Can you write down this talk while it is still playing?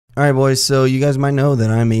Alright boys, so you guys might know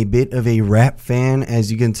that I'm a bit of a rap fan.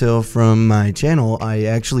 As you can tell from my channel, I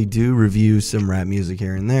actually do review some rap music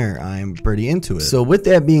here and there. I'm pretty into it. So with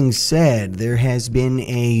that being said, there has been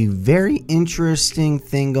a very interesting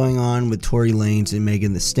thing going on with Tory Lanez and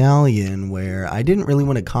Megan Thee Stallion, where I didn't really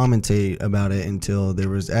want to commentate about it until there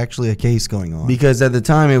was actually a case going on. Because at the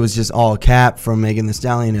time it was just all cap from Megan Thee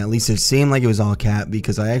Stallion. At least it seemed like it was all cap,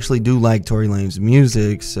 because I actually do like Tory Lanez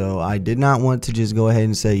music, so I did not want to just go ahead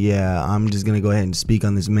and say, yeah, I'm just gonna go ahead and speak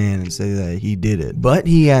on this man and say that he did it. But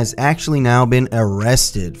he has actually now been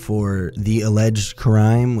arrested for the alleged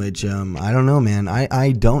crime, which I don't know, man.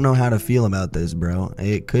 I don't know how to feel about this, bro.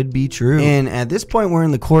 It could be true. And at this point, we're in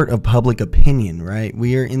the court of public opinion, right?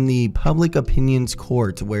 We are in the public opinions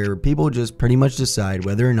court, where people just pretty much decide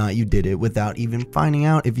whether or not you did it without even finding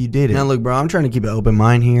out if you did it. Now look, bro, I'm trying to keep an open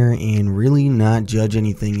mind here and really not judge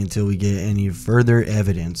anything until we get any further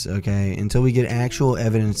evidence, okay? Until we get actual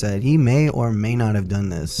evidence that he may or may not have done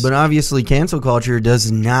this. But obviously cancel culture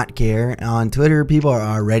does not care. On Twitter, people are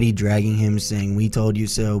already dragging him, saying we told you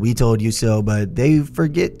so, we told you so, but they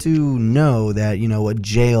forget to know that, you know, what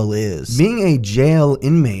jail is. Being a jail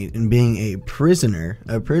inmate and being a prisoner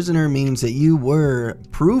means that you were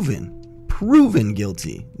proven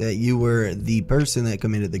guilty, that you were the person that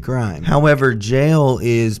committed the crime. However, jail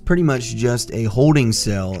is pretty much just a holding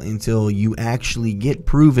cell until you actually get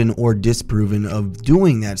proven or disproven of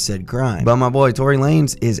doing that said crime. But my boy Tory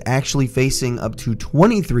Lanez is actually facing up to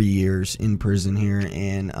 23 years in prison here,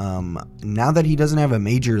 and now that he doesn't have a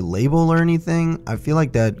major label or anything, I feel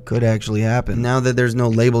like that could actually happen. Now that there's no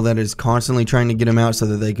label that is constantly trying to get him out so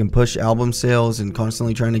that they can push album sales and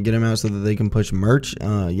constantly trying to get him out so that they can push merch,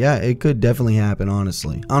 yeah, it could definitely happen,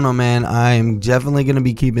 honestly. I don't know, man. I'm definitely going to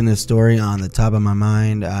be keeping this story on the top of my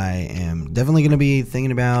mind. I am definitely going to be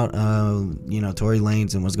thinking about, you know, Tory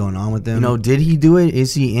Lanez and what's going on with him. You know, did he do it?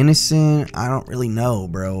 Is he innocent? I don't really know,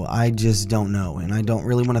 bro. I just don't know. And I don't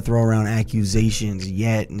really want to throw around accusations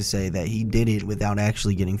yet and say that he did it without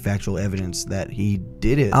actually getting factual evidence that he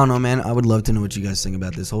did it. I don't know, man. I would love to know what you guys think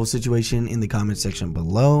about this whole situation in the comment section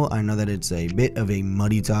below. I know that it's a bit of a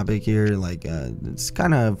muddy topic here. Like, it's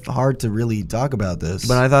kind of hard to really talk about this,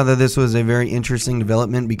 but I thought that this was a very interesting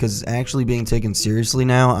development because it's actually being taken seriously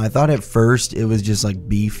now. I thought at first it was just like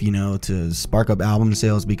beef, you know, to spark up album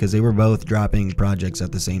sales because they were both dropping projects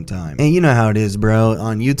at the same time. And you know how it is, bro.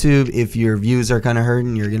 On YouTube, if your views are kind of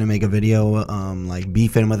hurting, you're gonna make a video like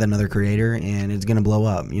beefing with another creator and it's gonna blow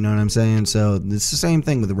up, you know what I'm saying? So it's the same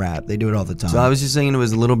thing with rap. They do it all the time. So I was just saying it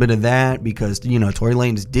was a little bit of that because, you know, Tory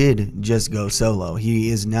Lanez did just go solo. He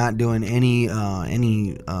is not doing any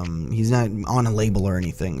he's not on a label or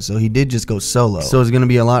anything, so he did just go solo. So it's gonna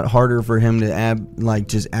be a lot harder for him to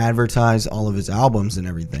just advertise all of his albums and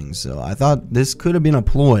everything. So I thought this could have been a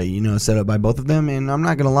ploy, you know, set up by both of them, and I'm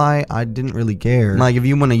not gonna lie, I didn't really care. Like, if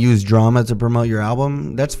you want to use drama to promote your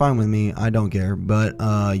album, that's fine with me, I don't care. But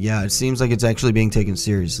yeah, it seems like it's actually being taken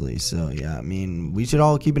seriously. So yeah, I mean, we should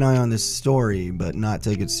all keep an eye on this story, but not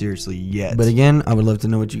take it seriously yet. But again, I would love to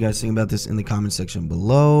know what you guys think about this in the comment section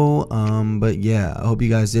below. But yeah, I hope you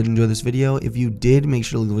guys did enjoy this video. If you did, make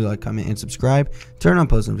sure to leave a like, comment, and subscribe. Turn on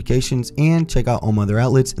post notifications and check out all my other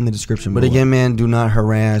outlets in the description below. But again, man, do not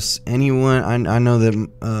harass anyone. I know that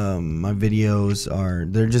my videos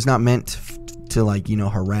they're just not meant to, like, you know,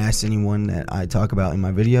 harass anyone that I talk about in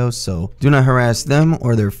my videos, so do not harass them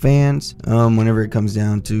or their fans whenever it comes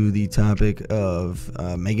down to the topic of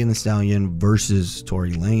Megan Thee Stallion versus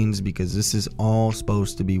Tory Lanez, because this is all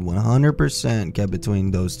supposed to be 100% kept between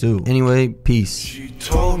those two. Anyway, peace. She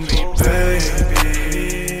told me,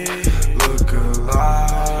 baby, look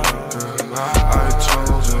alive. I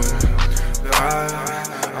told her that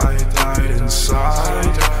I died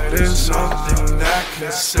inside. There's nothing that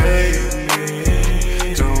can save me.